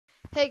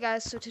Hey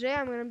guys, so today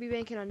I'm going to be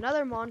making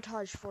another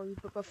montage for you,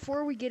 but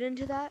before we get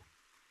into that,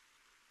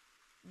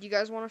 you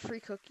guys want a free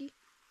cookie?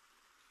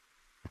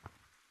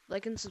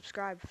 Like and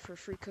subscribe for a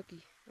free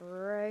cookie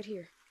right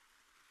here.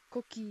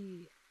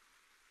 Cookie.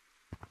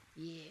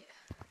 Yeah.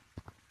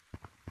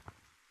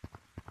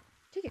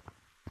 Take it.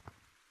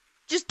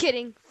 Just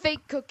kidding.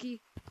 Fake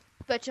cookie.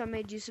 Betcha I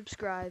made you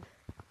subscribe.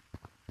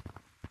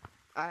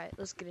 Alright,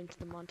 let's get into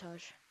the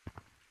montage.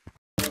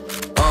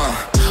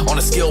 On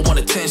a scale 1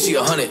 to 10, she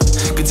 100.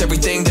 Gets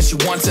everything that she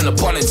wants in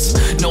abundance.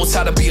 Knows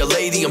how to be a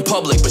lady in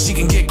public, but she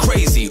can get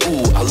crazy.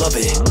 Ooh, I love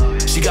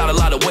it. She got a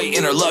lot of weight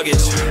in her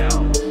luggage,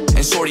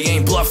 and shorty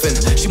ain't bluffing.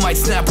 She might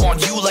snap on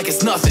you like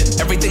it's nothing.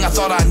 Everything I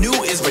thought I knew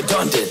is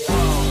redundant.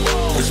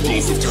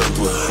 Explosive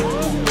temper,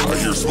 I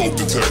hear smoke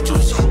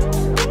detectors.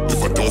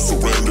 If I don't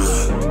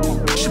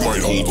surrender, she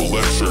might hold a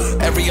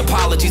lecture. Every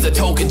apology's a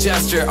token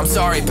gesture. I'm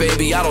sorry,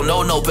 baby, I don't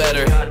know no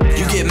better.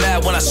 You get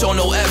mad when I show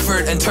no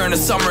effort and turn the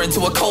summer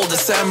into a cold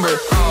December.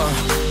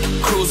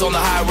 Cruise on the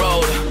high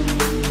road,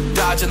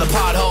 dodging the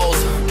potholes,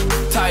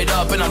 tied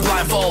up and I'm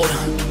blindfold.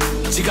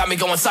 She got me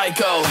going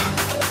psycho.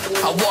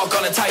 I walk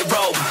on a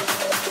tightrope,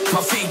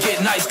 my feet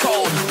getting ice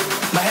cold,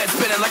 my head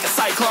spinning like a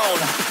cyclone.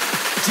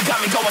 She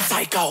got me going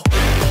psycho.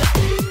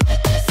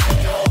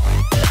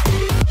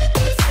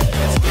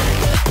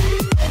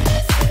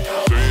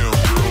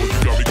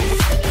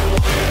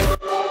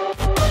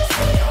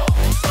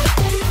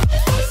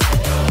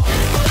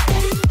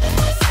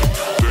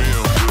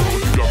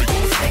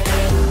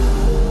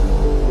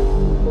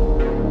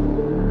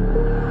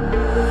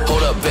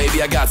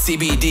 Baby, I got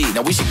CBD.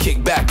 Now we should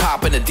kick back,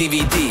 pop in a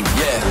DVD,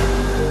 yeah.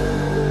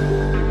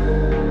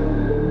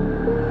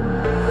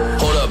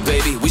 Hold up,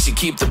 baby, we should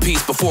keep the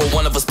peace before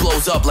one of us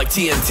blows up like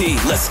TNT.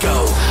 Let's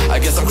go. I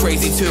guess I'm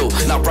crazy too.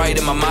 Not right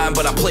in my mind,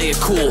 but I play it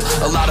cool.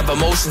 A lot of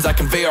emotions I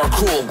convey are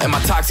cruel, and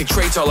my toxic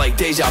traits are like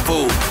deja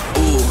vu.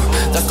 Ooh,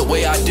 that's the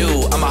way I do.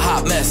 I'm a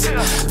hot mess.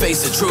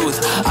 Face the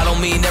truth. I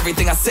don't mean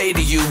everything I say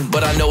to you,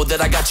 but I know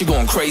that I got you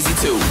going crazy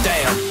too.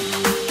 Damn.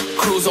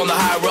 Cruise on the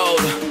high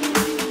road,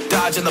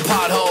 dodging the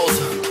potholes,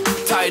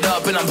 tied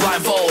up and I'm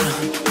blindfold.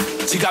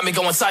 She got me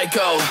going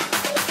psycho.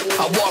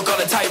 I walk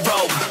on a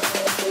tightrope,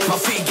 my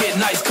feet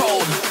getting ice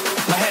cold,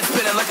 my head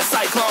spinning like a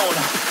cyclone.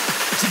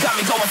 She got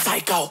me going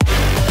psycho.